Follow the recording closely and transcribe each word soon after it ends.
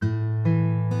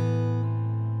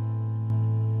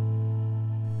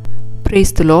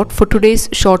Praise the Lord. For today's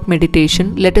short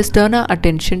meditation, let us turn our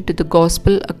attention to the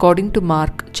Gospel according to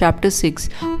Mark chapter 6,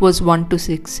 verse 1 to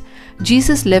 6.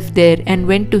 Jesus left there and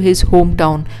went to his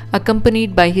hometown,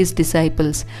 accompanied by his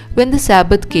disciples. When the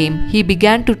Sabbath came, he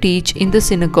began to teach in the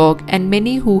synagogue, and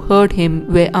many who heard him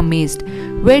were amazed.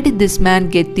 "Where did this man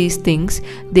get these things?"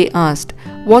 they asked.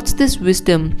 "What's this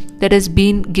wisdom that has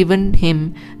been given him,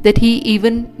 that he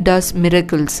even does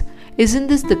miracles? Isn't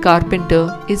this the carpenter?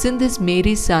 Isn't this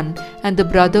Mary's son, and the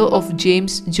brother of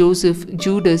James, Joseph,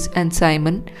 Judas, and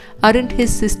Simon? Aren't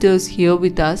his sisters here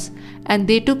with us?" And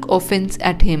they took offense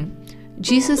at him.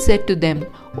 Jesus said to them,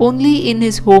 "Only in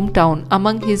his hometown,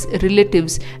 among his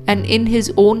relatives, and in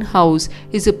his own house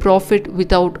is a prophet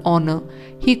without honor.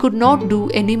 He could not do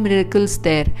any miracles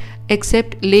there,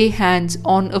 except lay hands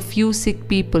on a few sick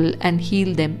people and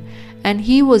heal them." And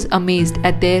he was amazed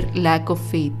at their lack of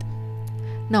faith.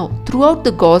 Now, throughout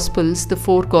the Gospels, the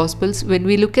four Gospels, when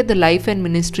we look at the life and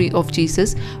ministry of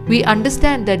Jesus, we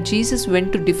understand that Jesus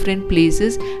went to different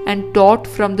places and taught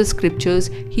from the scriptures.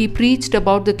 He preached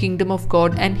about the kingdom of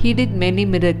God and he did many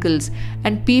miracles.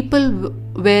 And people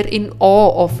were in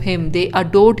awe of him. They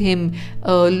adored him,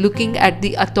 looking at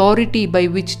the authority by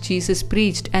which Jesus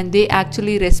preached, and they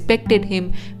actually respected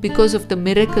him because of the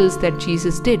miracles that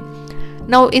Jesus did.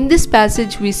 Now, in this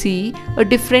passage, we see a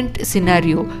different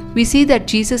scenario. We see that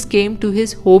Jesus came to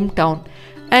his hometown.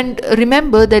 And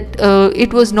remember that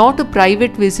it was not a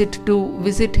private visit to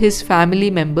visit his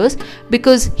family members,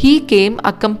 because he came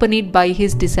accompanied by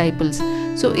his disciples.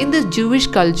 So in the Jewish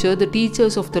culture, the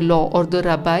teachers of the law or the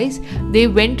rabbis, they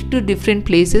went to different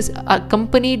places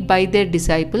accompanied by their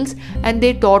disciples, and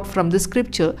they taught from the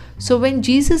scripture. So when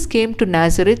Jesus came to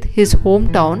Nazareth, his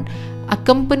hometown,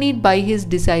 accompanied by his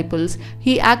disciples,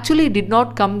 he actually did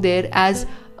not come there as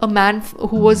a man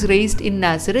who was raised in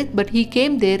Nazareth, but he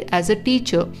came there as a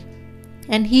teacher.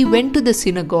 And he went to the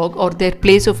synagogue, or their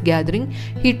place of gathering.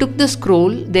 He took the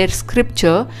scroll, their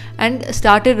scripture, and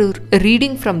started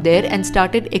reading from there and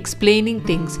started explaining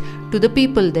things to the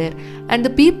people there. And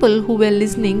the people who were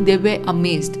listening, they were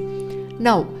amazed.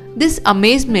 Now, this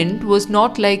amazement was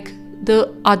not like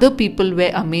the other people were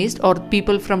amazed, or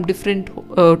people from different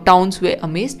towns were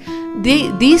amazed.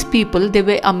 These people, they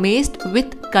were amazed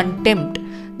with contempt.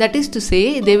 That is to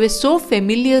say, they were so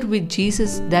familiar with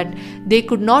Jesus that they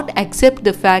could not accept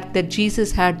the fact that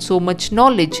Jesus had so much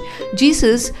knowledge.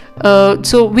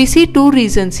 So we see two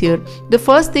reasons here. The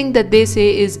first thing that they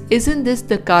say is, "Isn't this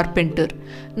the carpenter?"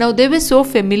 Now, they were so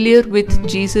familiar with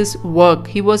Jesus' work.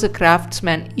 He was a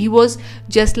craftsman. He was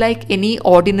just like any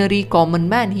ordinary common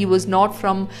man. He was not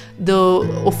from the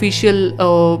official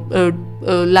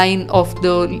line of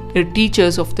the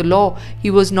teachers of the law. He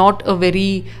was not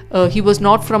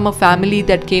from a family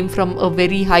that came from a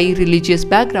very high religious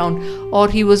background, or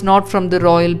he was not from the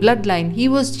royal bloodline. He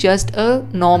was just a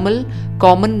normal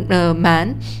common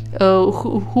man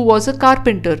who was a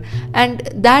carpenter, and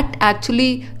that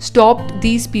actually stopped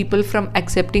these people from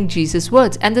accepting Jesus'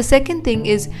 words. And the second thing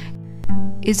is,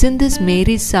 "Isn't this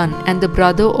Mary's son, and the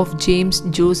brother of James,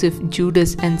 Joseph,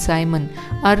 Judas, and Simon?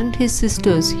 Aren't his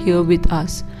sisters here with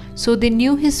us?" So they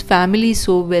knew his family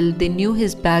so well, they knew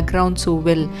his background so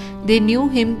well, they knew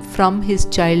him from his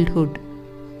childhood.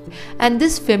 And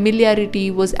this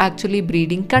familiarity was actually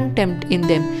breeding contempt in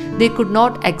them. They could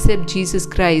not accept Jesus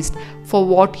Christ for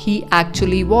what he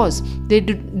actually was. They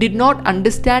did not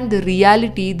understand the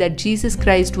reality that Jesus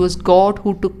Christ was God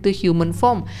who took the human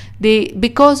form.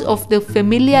 Because of the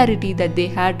familiarity that they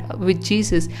had with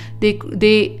Jesus,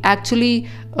 they actually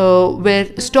were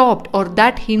stopped, or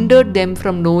that hindered them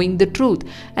from knowing the truth.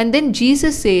 And then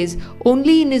Jesus says,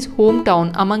 "Only in his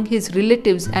hometown, among his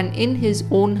relatives, and in his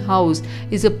own house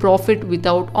is a prophet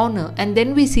without honor." And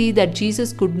then we see that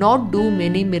Jesus could not do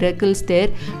many miracles there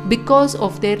because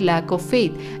of their lack of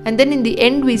faith. And then in the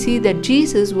end, we see that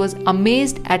Jesus was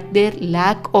amazed at their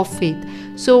lack of faith.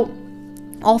 So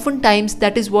oftentimes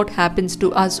that is what happens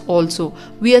to us also.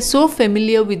 We are so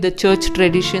familiar with the church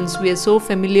traditions, we are so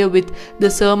familiar with the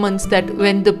sermons, that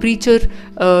when the preacher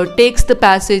takes the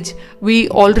passage, we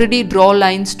already draw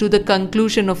lines to the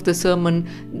conclusion of the sermon,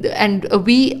 and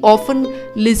we often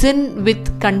listen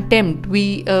with contempt.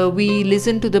 We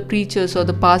listen to the preachers or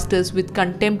the pastors with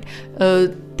contempt,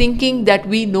 thinking that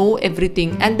we know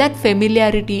everything, and that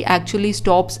familiarity actually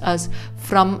stops us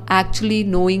from actually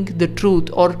knowing the truth,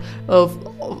 or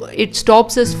it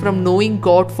stops us from knowing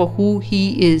God for who He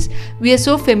is. We are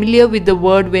so familiar with the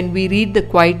word when we read the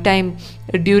quiet time,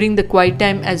 during the quiet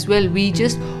time as well, we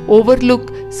just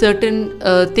overlook certain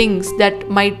things that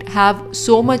might have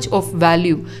so much of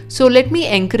value. So let me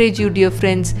encourage you, dear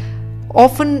friends,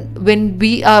 Often when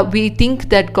we think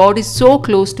that God is so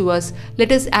close to us,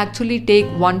 let us actually take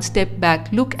one step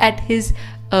back, look at his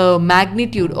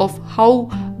magnitude of how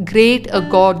great a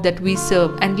God that we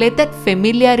serve, and let that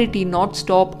familiarity not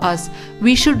stop us.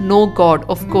 We should know God,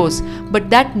 of course, but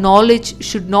that knowledge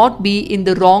should not be in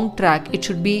the wrong track. It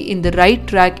should be in the right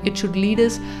track. It should lead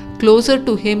us closer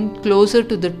to him, closer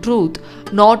to the truth,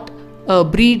 not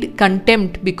breed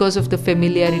contempt because of the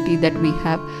familiarity that we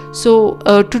have. So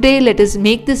today let us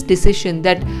make this decision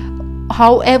that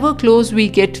however close we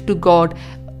get to God,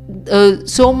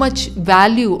 so much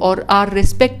value or our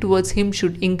respect towards him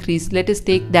should increase. Let us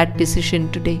take that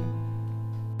decision today.